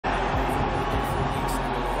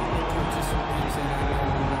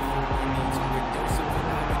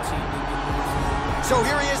So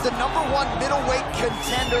here he is, the #1 middleweight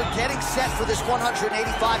contender, getting set for this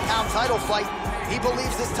 185-pound title fight. He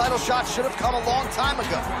believes this title shot should have come a long time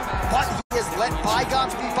ago, but he has let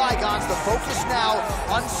bygones be bygones. The focus now,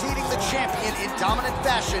 unseating the champion in dominant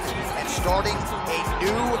fashion and starting a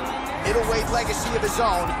new middleweight legacy of his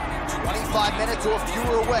own. 25 minutes or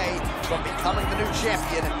fewer away from becoming the new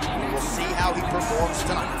champion. We will see how he performs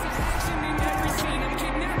tonight.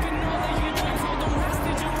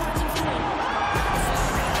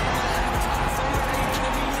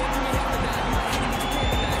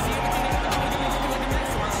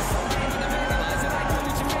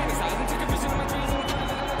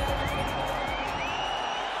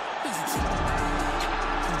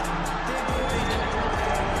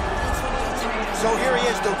 So here he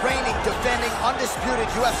is, the reigning, defending, undisputed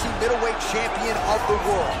UFC middleweight champion of the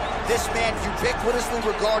world. This man ubiquitously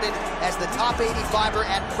regarded as the top 85er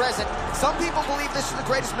at present. Some people believe this is the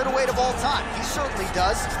greatest middleweight of all time. He certainly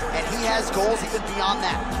does, and he has goals even beyond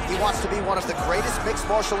that. He wants to be one of the greatest mixed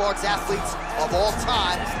martial arts athletes of all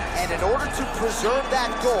time, and in order to preserve that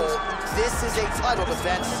goal, this is a title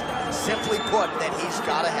defense, simply put, that he's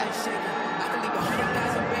got to have.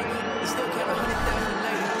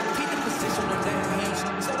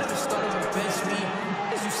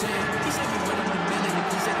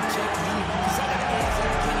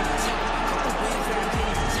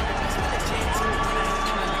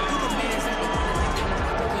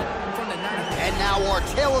 And now our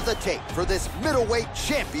tale of the tape for this middleweight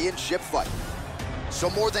championship fight. So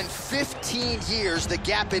more than 15 years, the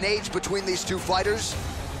gap in age between these two fighters,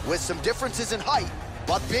 with some differences in height,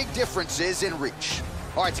 but big differences in reach.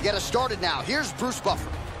 All right, to get us started now, here's Bruce Buffer.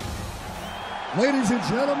 Ladies and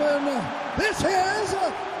gentlemen, this is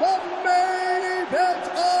the main event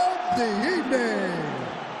of the evening.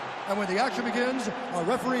 And when the action begins, our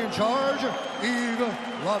referee in charge, Yves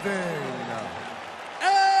Lavigne.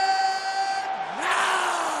 And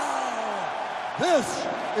now, this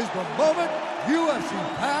is the moment UFC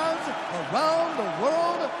fans around the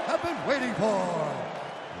world have been waiting for.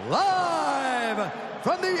 Live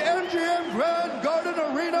from the MGM Grand Garden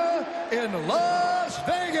Arena in Las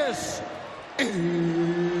Vegas. It's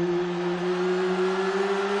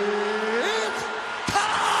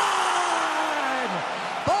time!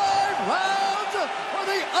 5 rounds for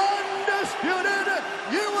the undisputed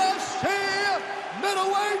UFC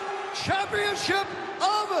Middleweight Championship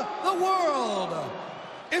of the World.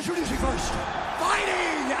 Introducing first,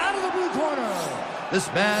 fighting out of the blue corner. This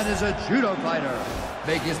man is a judo fighter,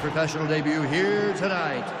 making his professional debut here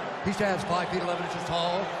tonight. He stands 5 feet 11 inches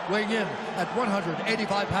tall, weighing in at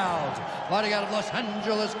 185 pounds. Fighting out of Los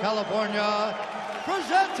Angeles, California,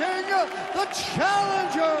 presenting the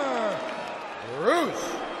challenger, Bruce,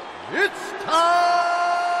 it's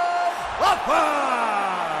time, Buffer!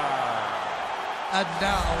 And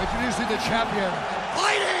now, introducing the champion,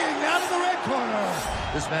 fighting out of the red corner.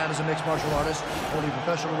 This man is a mixed martial artist, holding a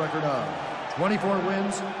professional record of 24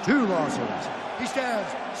 wins, 2 losses. He stands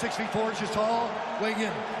 6 feet 4 inches tall, weighing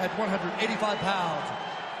in at 185 pounds.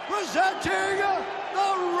 Presenting the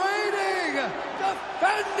reigning,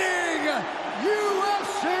 defending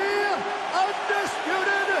UFC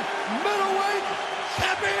undisputed middleweight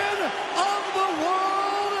champion of the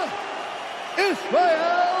world,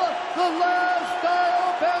 Israel, the last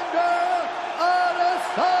style bender,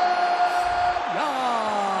 ADESANYA.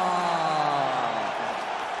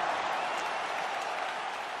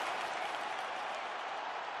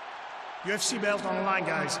 UFC belt on the line,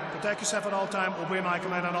 guys. Protect yourself at all time, obey my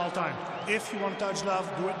command at all time. If you want to touch glove,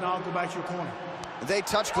 do it now, go back to your corner. They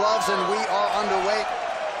touch gloves and we are underway.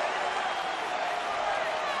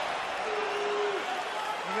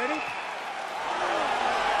 You ready?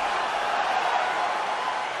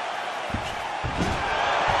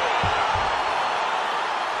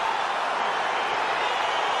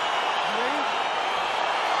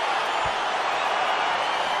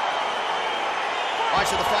 All right,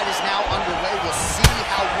 so the fight is now underway. We'll see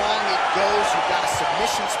how long it goes. You've got a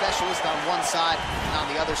submission specialist on one side, and on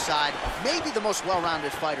the other side, maybe the most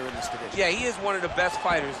well-rounded fighter in this division. Yeah, he is one of the best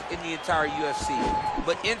fighters in the entire UFC.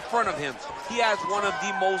 But in front of him, he has one of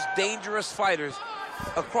the most dangerous fighters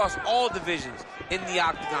across all divisions in the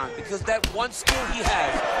octagon, because that one skill he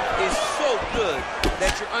has is so good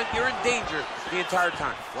that you're in danger the entire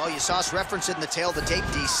time. Well, you saw us reference it in the tail of the tape,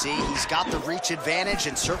 DC. He's got the reach advantage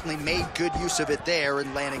and certainly made good use of it there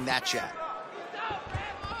in landing that jab.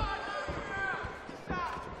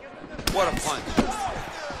 What a punch.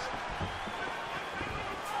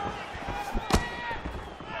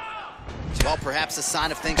 Well, perhaps a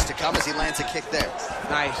sign of things to come as he lands a kick there.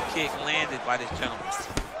 Nice kick landed by this gentleman.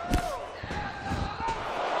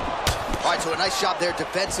 All right, so a nice job there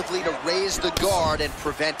defensively to raise the guard and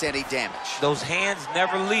prevent any damage. Those hands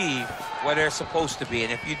never leave where they're supposed to be,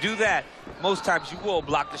 and if you do that, most times you will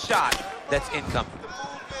block the shot that's incoming.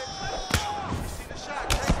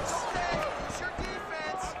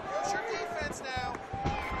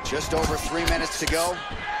 Just over 3 minutes to go.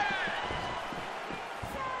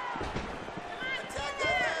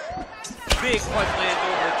 Big punch lands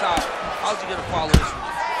over the top. How's he gonna follow this one?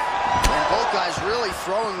 And both guys really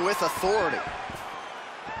throwing with authority.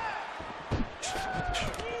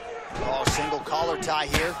 Oh, single collar tie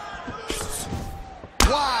here.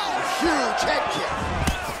 Wow, huge head kick.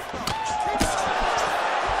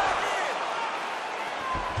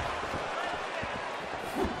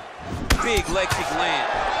 Big leg kick land.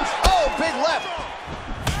 Oh, big left.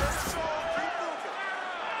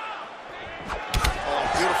 Oh,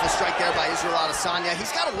 beautiful strike there by ADESANYA.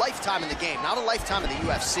 He's got a lifetime in the game, not a lifetime in the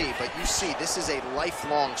UFC, but you see, this is a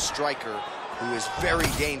lifelong striker who is very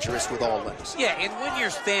dangerous with all limbs. Yeah, and when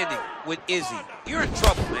you're standing with Izzy, you're in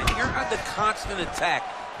trouble, man. You're under constant attack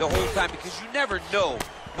the whole time because you never know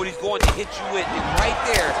what he's going to hit you with. And right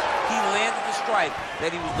there, he landed the strike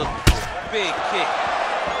that he was looking for. Big kick.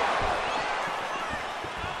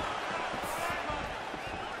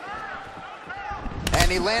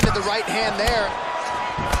 And he landed the right hand there.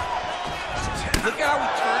 Look at how he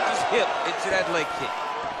turned his hip into that leg kick.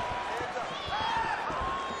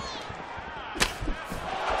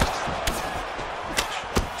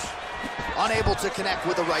 Unable to connect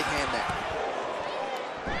with the right hand there.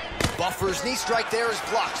 Buffer's knee strike there is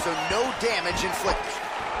blocked, so no damage inflicted.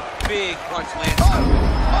 Big punch lands.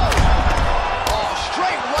 Oh,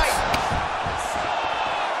 straight right.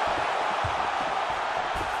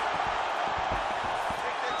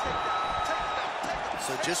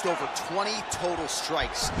 So just over 20 total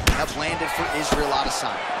strikes have landed for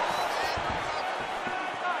ADESANYA.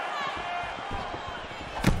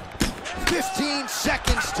 15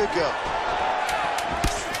 seconds to go.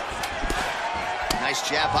 Nice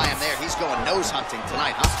jab by him there. He's going nose hunting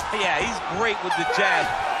tonight, huh? Yeah, he's great with the jab.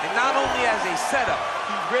 And not only as a setup,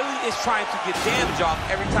 he really is trying to get damage off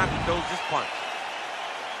every time he throws this punch.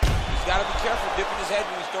 He's got to be careful dipping his head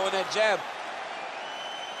when he's throwing that jab.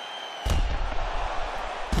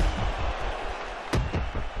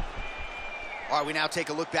 All right, we now take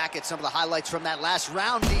a look back at some of the highlights from that last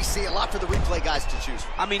round, DC. A lot for the replay guys to choose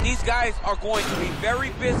from. I mean, these guys are going to be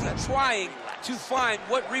very busy trying to find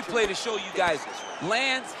what replay to show you guys.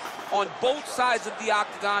 Lands on both sides of the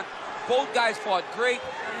octagon. Both guys fought great.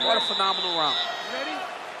 What a phenomenal round. Ready?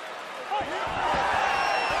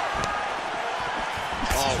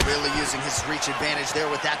 Oh, really using his reach advantage there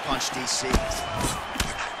with that punch, DC.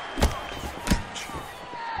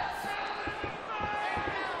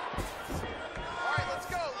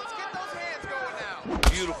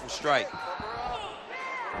 Beautiful strike.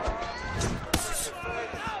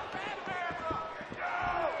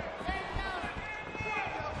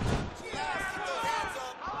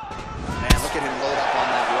 Man, look at him load up on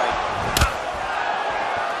that right.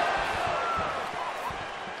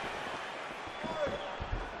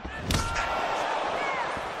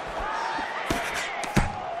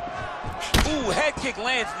 Ooh, head kick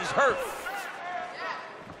lands and he's hurt.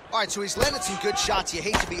 All right, so he's landed some good shots. You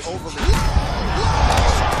hate to be overly...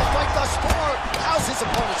 Fight thus far. How's his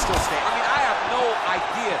opponent still standing? I mean, I have no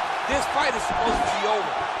idea. This fight is supposed to be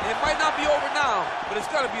over. And it might not be over now, but it's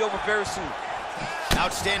going to be over very soon.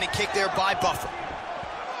 Outstanding kick there by Buffer.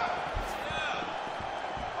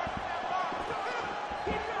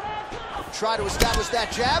 Try to establish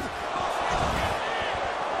that jab.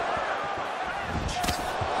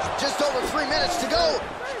 Just over 3 minutes to go.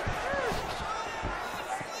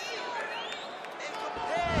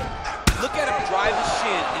 Look at him drive his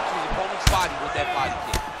shin into his opponent's body with that body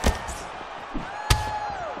kick.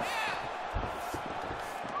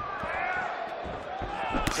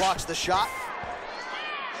 Blocks the shot.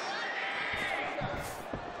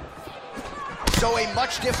 So a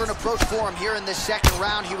much different approach for him here in this second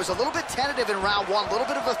round. He was a little bit tentative in round one, a little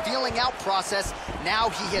bit of a feeling out process. Now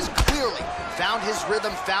he has clearly found his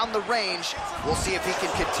rhythm, found the range. We'll see if he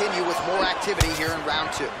can continue with more activity here in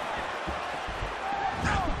round two.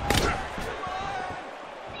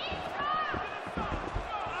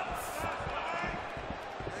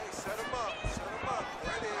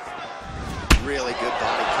 Really good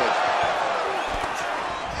body kick.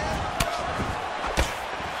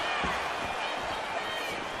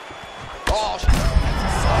 Oh,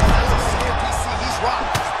 he's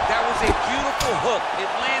rocked. That was a beautiful hook. It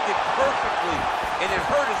landed perfectly, and it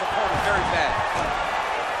hurt his opponent very bad.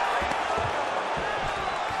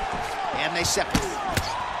 And they separate.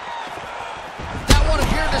 That one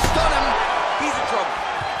appeared to stun him.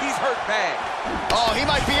 bad. Oh, he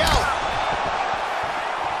might be out.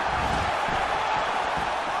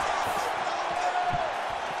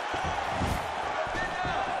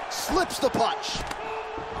 Slips the punch.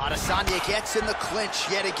 Adesanya gets in the clinch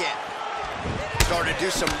yet again. Starting to do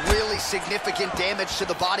some really significant damage to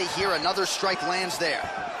the body here. Another strike lands there.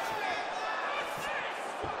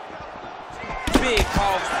 Big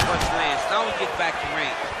powerful punch lands. Now we get back to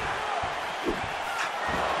range.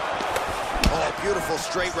 Oh, beautiful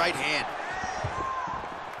straight right hand.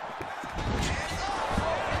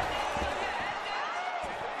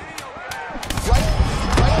 Right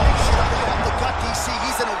makes it right up the gut, DC.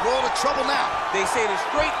 He's in a world of trouble now. They say the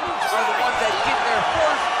straight moves are the ones that get there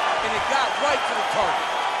first, and it got right to the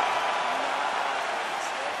target.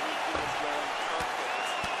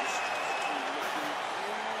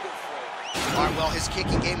 All right, well, his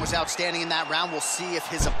kicking game was outstanding in that round. We'll see if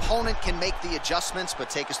his opponent can make the adjustments, but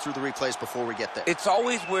take us through the replays before we get there. It's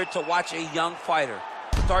always weird to watch a young fighter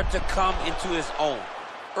start to come into his own.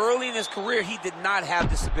 Early in his career, he did not have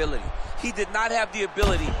this ability. He did not have the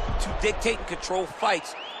ability to dictate and control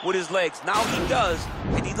fights with his legs. Now he does,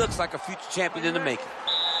 and he looks like a future champion in the making.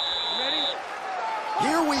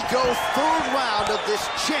 Here we go, third round of this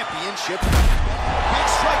championship. Big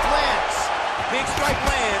strike lands. Big strike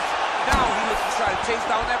lands. Now he looks to try to chase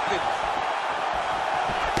down that finish.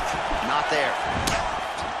 Not there.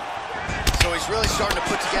 So he's really starting to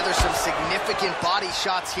put together some significant body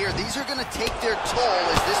shots here. These are going to take their toll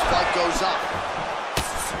as this fight goes on.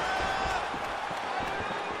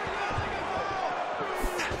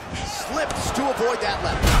 Slips to avoid that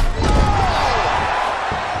left.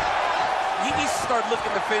 He needs to start looking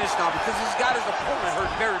to finish now because he's got his opponent hurt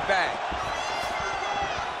very bad.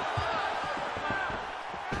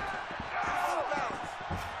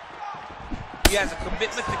 He has a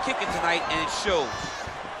commitment to kicking tonight, and it shows.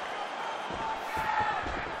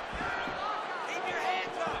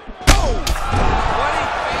 Oh! What a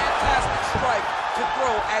fantastic strike to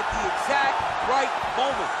throw at the exact right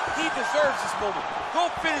moment. He deserves this moment. Go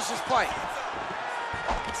finish this fight.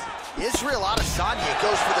 Israel Adesanya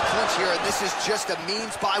goes for the clinch here, and this is just a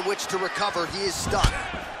means by which to recover. He is stunned.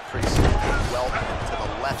 Pretty significant welcome to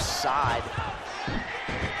the left side.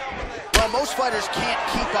 Well, most fighters can't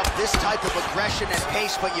keep up this type of aggression and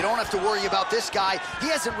pace, but you don't have to worry about this guy. He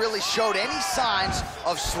hasn't really showed any signs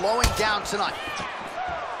of slowing down tonight.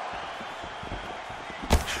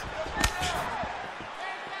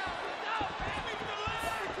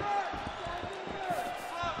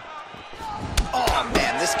 Oh,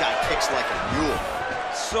 man, this guy kicks like a mule.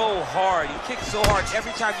 So hard. He kicks so hard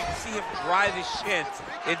every time you can see him drive his shin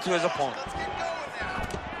into his opponent.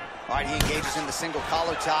 All right, he engages in the single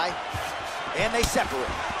collar tie, and they separate.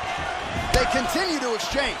 They continue to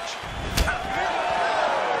exchange.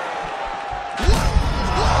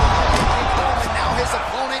 And now his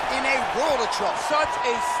opponent in a world of trouble. Such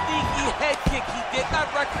a sneaky head kick. He did not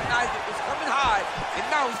recognize it was coming high, and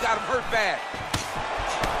now he's got him hurt bad.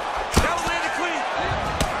 That was landed clean.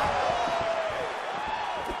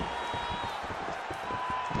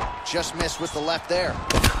 Just missed with the left there.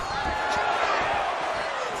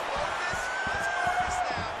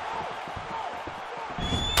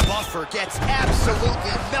 Buffer gets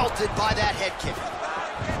absolutely melted by that head kick.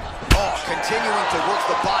 Oh, continuing to work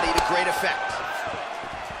the body to great effect.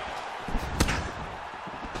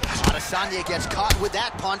 Adesanya gets caught with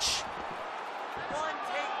that punch. One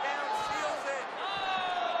takedown seals it.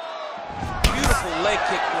 Beautiful leg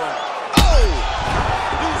kick throw. Oh!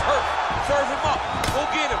 Dude's hurt. Serve him up. Go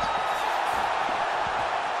get him.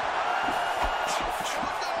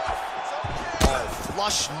 Oh,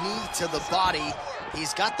 flush knee to the body.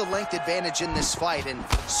 He's got the length advantage in this fight and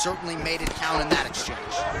certainly made it count in that exchange.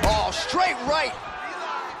 Oh, straight right.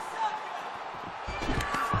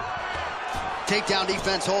 Takedown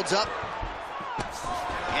defense holds up.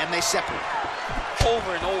 And they separate.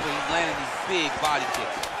 Over and over, he's landing these big body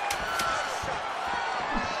kicks.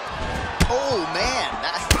 Oh, man.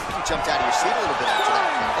 You jumped out of your seat a little bit after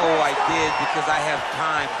that. Oh, I did, because I have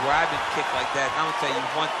time grabbing kick like that. And I'm going to tell you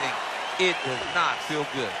one thing. It does not feel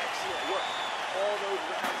good.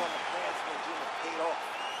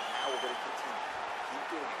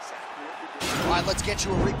 All right, let's get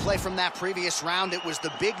you a replay from that previous round. It was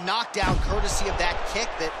the big knockdown courtesy of that kick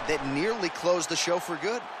that nearly closed the show for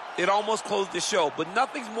good. It almost closed the show, but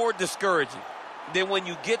nothing's more discouraging than when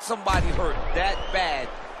you get somebody hurt that bad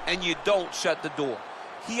and you don't shut the door.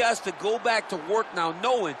 He has to go back to work now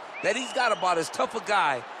knowing that he's got about as tough a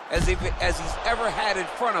guy as he's ever had in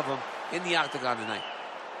front of him in the octagon tonight.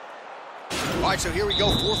 All right, so here we go.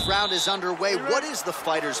 Fourth round is underway. What is the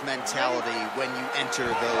fighter's mentality when you enter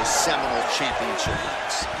those seminal championship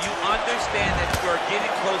rounds? You understand that you are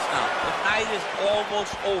getting close now. The night is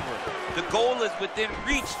almost over. The goal is within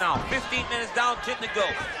reach now. 15 minutes down, 10 to go.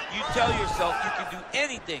 You tell yourself you can do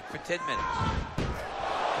anything for 10 minutes.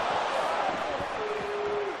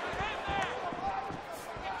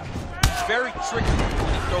 It's very tricky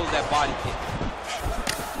when he throws that body kick.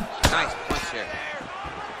 Nice punch there.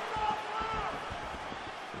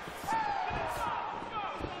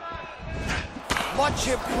 Much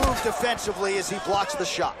improved defensively as he blocks the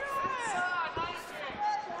shot.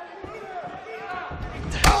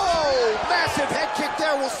 Oh, massive head kick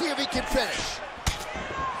there. We'll see if he can finish.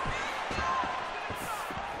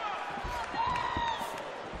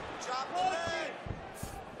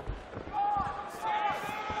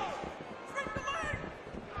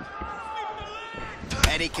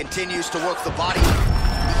 And he continues to work the body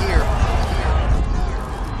here.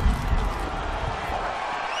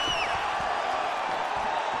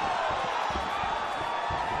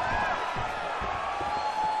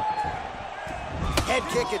 Head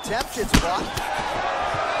kick attempt, it's blocked.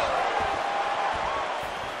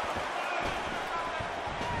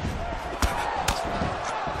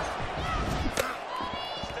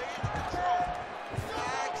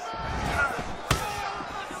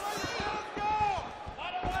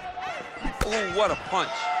 Ooh, what a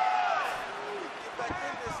punch.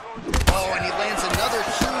 Oh, and he lands another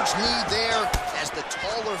huge knee there as the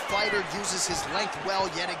taller fighter uses his length well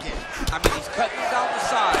yet again. I mean, he's cutting down the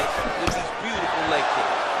side with these beautiful leg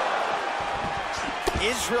kicks.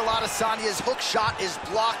 Israel Adesanya's hook shot is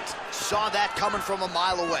blocked. Saw that coming from a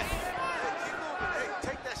mile away. Hey,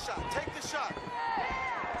 take that shot. Take the shot.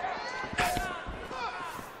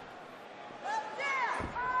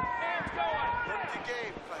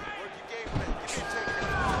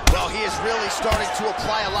 Well, he is really starting to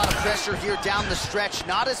apply a lot of pressure here down the stretch.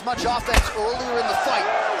 Not as much offense earlier in the fight.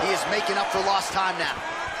 He is making up for lost time now.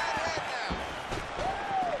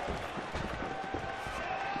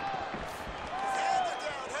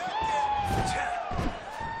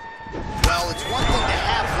 Well, it's one thing to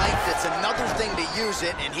have length, it's another thing to use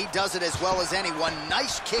it, and he does it as well as anyone.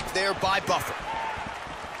 Nice kick there by Buffer.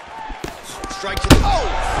 Strike to the... Oh!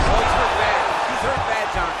 He's hurt bad. He's hurt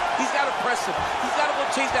bad, John. He's got to press him. He's got to go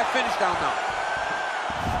chase that finish down now.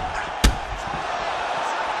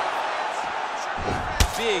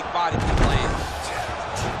 Big body kick lands.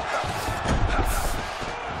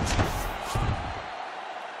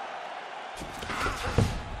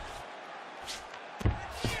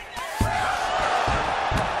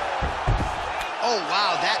 Oh,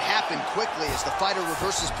 wow, that happened quickly as the fighter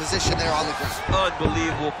reverses position there on the ground.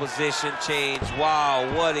 Unbelievable position change. Wow,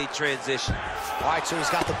 what a transition. All right, so he's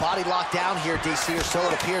got the body locked down here, DC, or so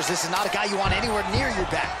it appears. This is not a guy you want anywhere near your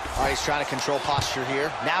back. All right, he's trying to control posture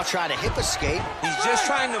here. Now trying to hip escape. He's just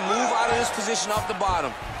trying to move out of this position off the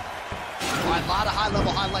bottom. All right, a lot of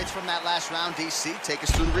high-level highlights from that last round, DC. Take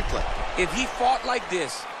us through the replay. If he fought like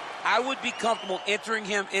this, I would be comfortable entering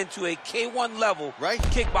him into a K1 level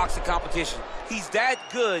kickboxing competition. He's that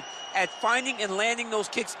good at finding and landing those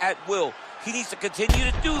kicks at will. He needs to continue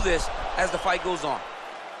to do this as the fight goes on.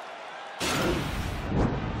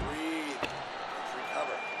 Breathe.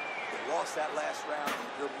 Recover. You lost that last round.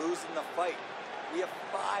 You're losing the fight. We have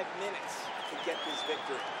 5 minutes to get this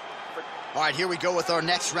victory. All right, here we go with our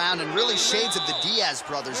next round, and really shades of the Diaz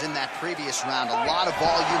brothers in that previous round. A lot of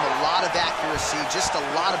volume, a lot of accuracy, just a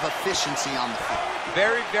lot of efficiency on the field.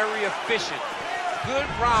 Very, very efficient. Good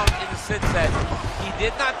round in the sense that he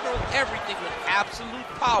did not throw everything with absolute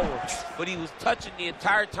power, but he was touching the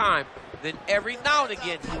entire time. Then every now and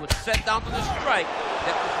again, he would set down to the strike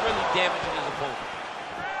that was really damaging his opponent.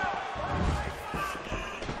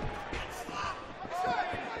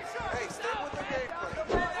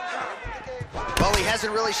 Well, he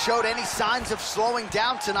hasn't really showed any signs of slowing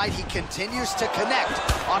down tonight. He continues to connect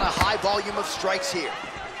on a high volume of strikes here.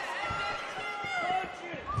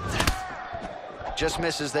 Just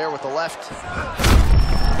misses there with the left.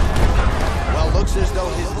 Well, looks as though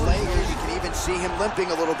his leg, you can even see him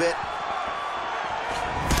limping a little bit.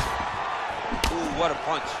 Ooh, what a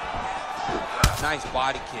punch. Nice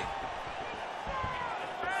body kick.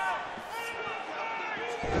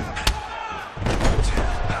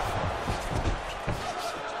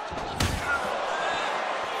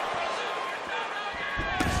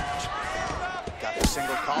 Got the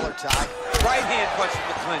single collar tie. Right hand punch in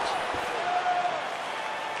the clinch.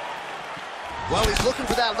 Well, he's looking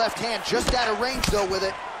for that left hand, just out of range, though, with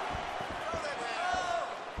it.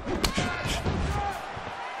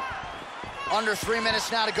 Under 3 minutes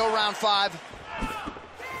now to go round 5.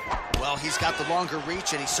 Well, Well, he's got the longer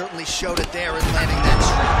reach, and he certainly showed it there in landing that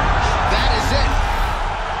strike. That is it.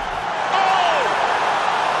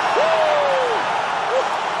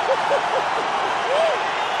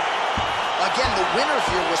 Again, the winner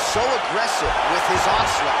here was so aggressive with his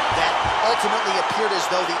onslaught that ultimately appeared as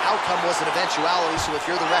though the outcome was an eventuality. So if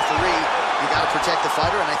you're the referee, you got to protect the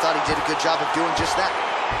fighter, and I thought he did a good job of doing just that.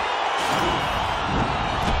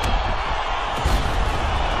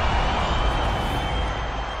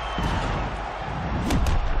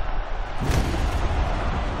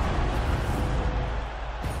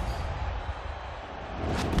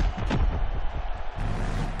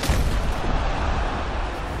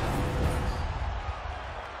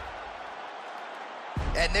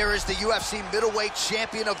 And there is the UFC middleweight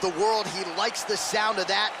champion of the world. He likes the sound of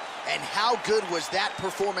that. And how good was that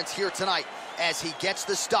performance here tonight as he gets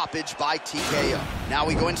the stoppage by TKO. Now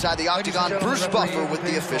we go inside the octagon. Bruce Buffer with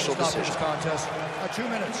the official decision. Contest at 2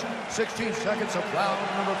 minutes, 16 seconds of round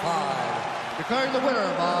number 5. Declaring the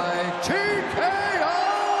winner by TKO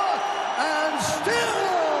and still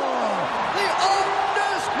the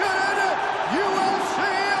undisputed UFC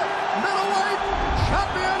middleweight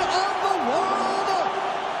champion of the world,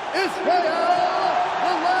 Israel,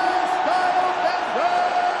 the last title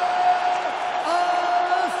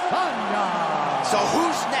ADESANYA. So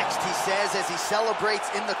who's next, he says, as he celebrates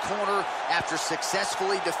in the corner after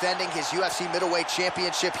successfully defending his UFC middleweight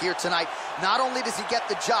championship here tonight. Not only does he get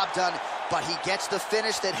the job done, but he gets the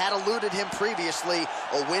finish that had eluded him previously,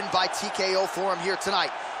 a win by TKO for him here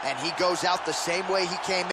tonight. And he goes out the same way he came in.